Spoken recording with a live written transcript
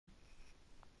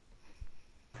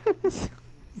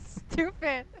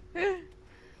Stupid.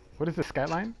 What is this,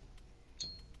 Skyline?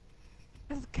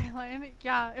 Skyline.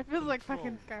 Yeah, it feels like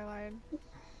fucking Skyline.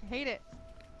 I hate it.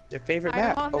 Your favorite I'm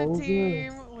map? on the Over,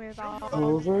 team with all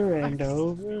over and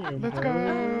over and Let's over.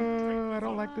 go! I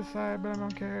don't like this side, but I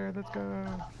don't care. Let's go.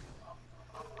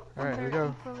 Alright, here we They're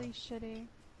go. equally shitty.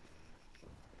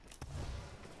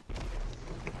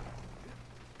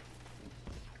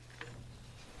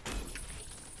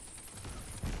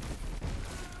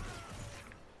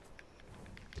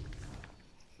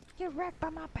 Get wrecked by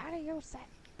my patio set.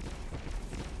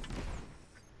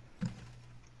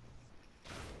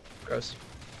 Gross.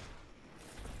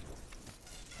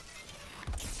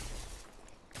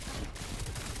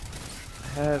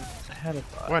 I had a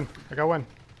thought. One. I got one.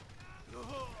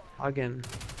 Again.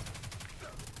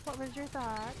 What was your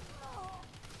thought?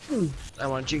 I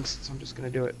want to jinx it, so I'm just gonna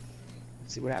do it.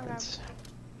 Let's see what happens.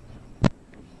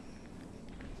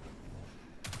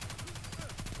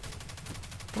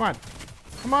 Come on.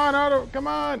 Come on, Otto. Come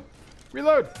on.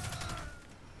 Reload.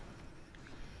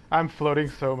 I'm floating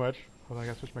so much. Hold on, I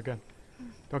gotta switch my gun.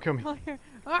 Don't kill me. All here.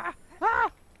 Ah! Ah!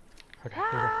 Okay, here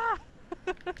we go. Ah!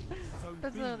 Zone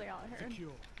That's B literally all I heard.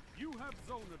 secure. You have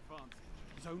zone advantage.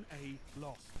 Zone A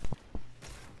lost.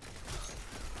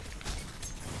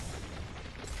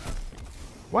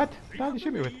 What? We What have did you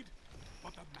shoot me the with? lead,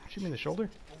 but the match Shoot me in the shoulder? is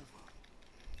over.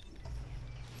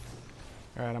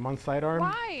 Alright, I'm on sidearm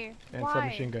Why? and Why?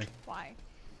 submachine gun. Why?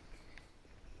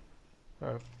 Uh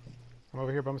oh. I'm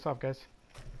over here by myself, guys.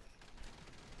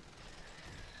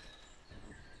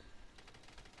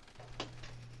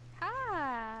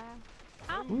 Ah!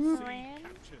 I'm Zone C friend.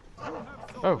 captured. You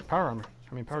have zone Oh, power armor.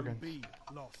 I mean, power Zone guns. B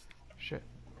lost. Shit.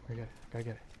 Gotta get it. Gotta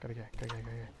get it. Gotta get it. Gotta get it.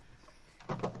 Gotta get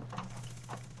it.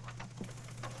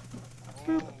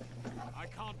 Oh, I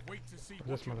can't wait to see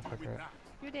Where's this what you do motherfucker with at? that.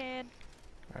 You did.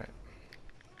 Alright.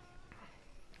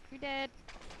 You did.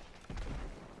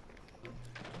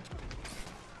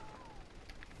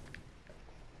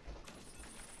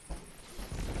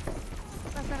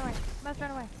 Must run away. Must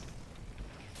run away.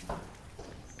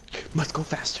 Must go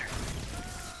faster.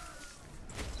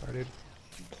 Sorry, dude.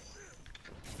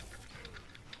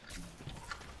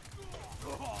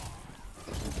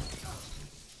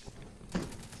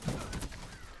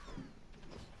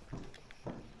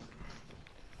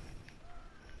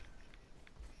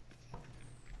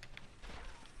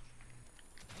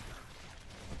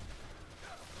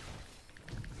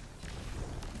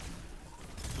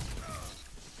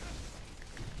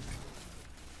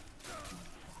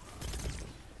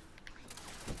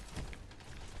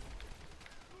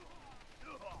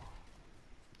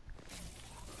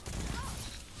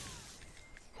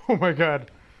 Oh my god.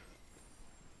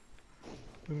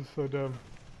 This is so dumb.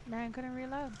 Marion couldn't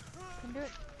reload. Couldn't do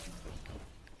it.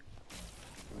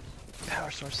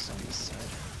 Power source is on this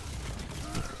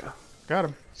side. There we go. Got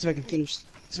him. See if I can finish. See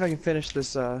if I can finish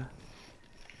this.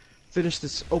 Finish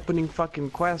this opening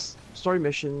fucking quest story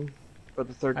mission for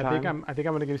the third time. I think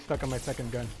I'm gonna get stuck on my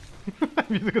second gun. I'm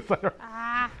using a sidearm.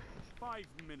 Ah! 5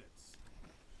 minutes.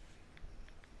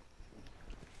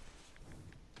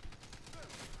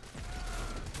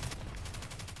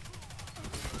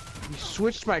 You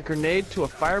switched my grenade to a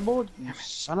fireball, you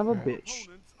son of a Alright. bitch.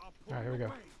 Opponents are Alright, here we pulling go.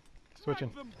 away. Switching.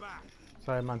 Drag them back.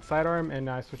 So I'm on sidearm and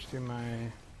now I switched to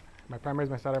my primary is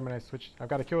my sidearm and I switched. I've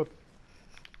got to kill with.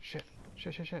 Shit.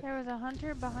 Shit. Shit. Shit. There was a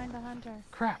hunter behind the hunter.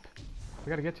 Crap. We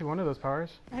gotta get to one of those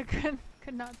powers. I could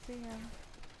not see him.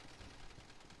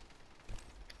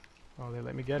 Oh, they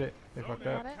let me get it. They Zone fucked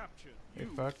A up. Got it? captured. They You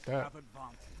fucked have up.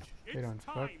 advantage. They It's done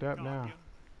time, fucked up now. Guardian.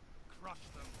 Crush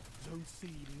them. Zone C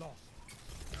lost.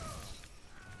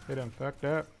 They done fucked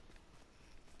up.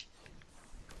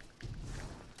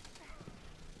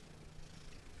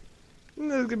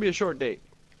 This is gonna be a short date.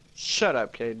 Shut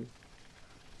up, Caden.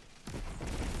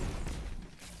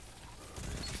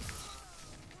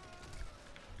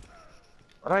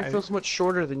 But I feel so much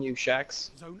shorter than you,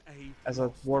 Shax, Zone A as a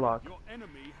lost. warlock. Your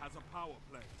enemy has a power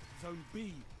play. Zone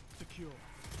B secure.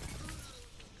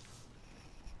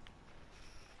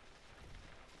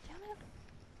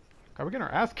 God, we're getting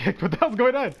our ass kicked. What the hell's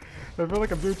going on? I feel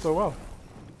like I'm doing so well.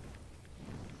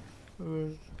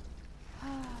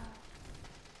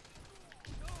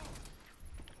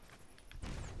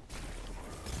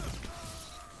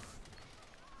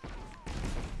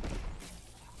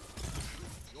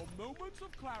 Your moments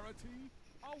of clarity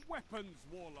are weapons,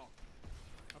 Warlock.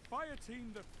 A fire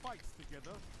team that fights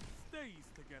together stays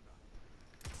together.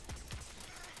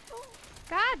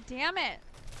 God damn it!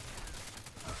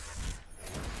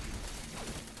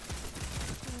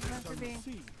 It was meant to be. Zone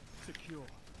C secure.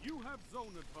 You have zone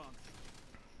advantage.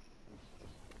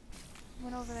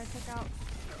 Went over there, took out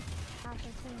half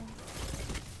their team.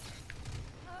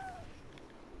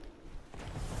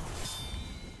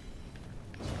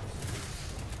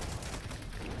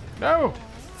 No!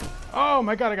 Oh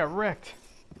my god, I got wrecked.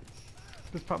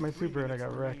 Just popped my super and I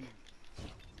got wrecked.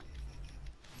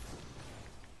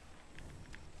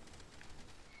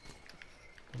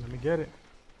 Don't let me get it.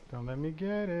 Don't let me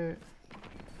get it.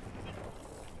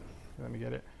 Let me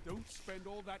get it. Don't spend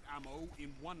all that ammo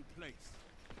in one place.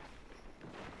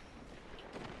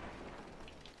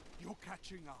 You're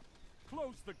catching up.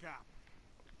 Close the gap.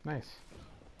 Nice.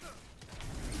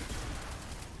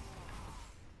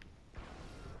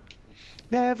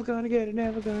 Never gonna get it,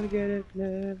 never gonna get it,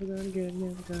 never gonna get it,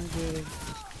 never gonna get it.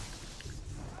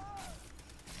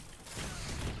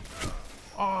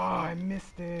 Oh, I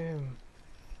missed him.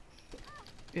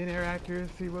 In-air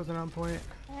accuracy wasn't on point.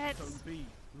 Zone B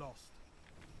lost.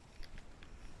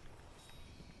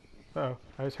 Uh oh,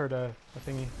 I just heard a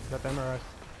thingy. Is that them or us?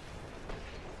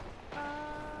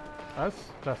 Us?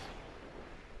 Us.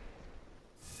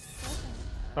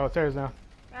 Oh, it's theirs now.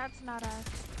 That's not us.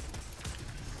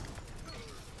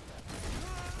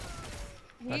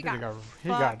 He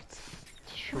got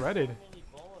shredded.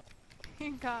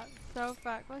 He got so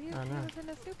fucked. Well, he was in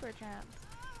a super trance.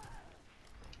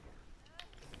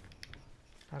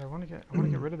 God, I want to get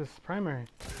rid of this primary.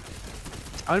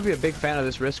 I'm gonna be a big fan of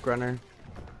this Risk Runner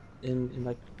in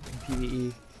like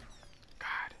PvE.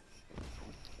 God.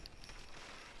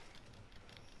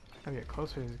 Gotta get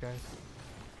closer to these guys.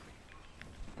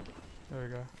 There we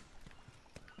go.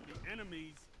 The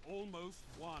enemy's almost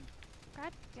won.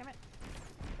 God damn it.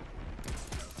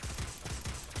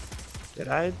 Did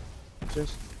I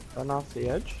just run off the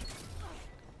edge?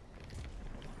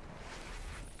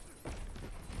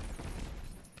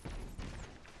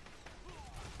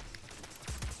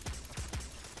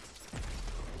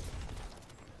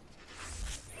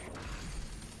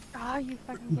 Oh, you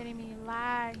fucking kidding me? You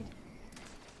lagged.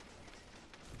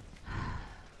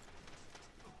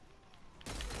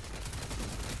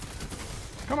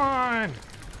 Come on!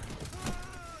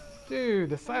 Dude,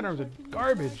 the sidearms are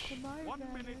garbage. 1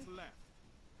 minute left.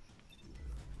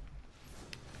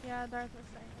 Yeah, Darth was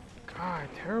saying that. God,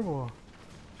 terrible.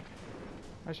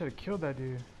 I should have killed that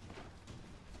dude.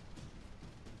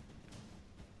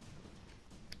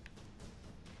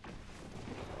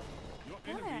 Your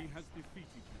Damn enemy it. has defeated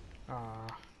you. Ah.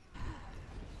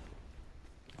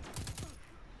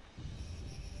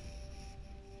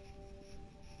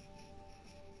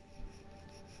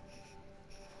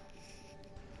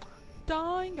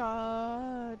 Dying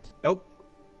God. Nope.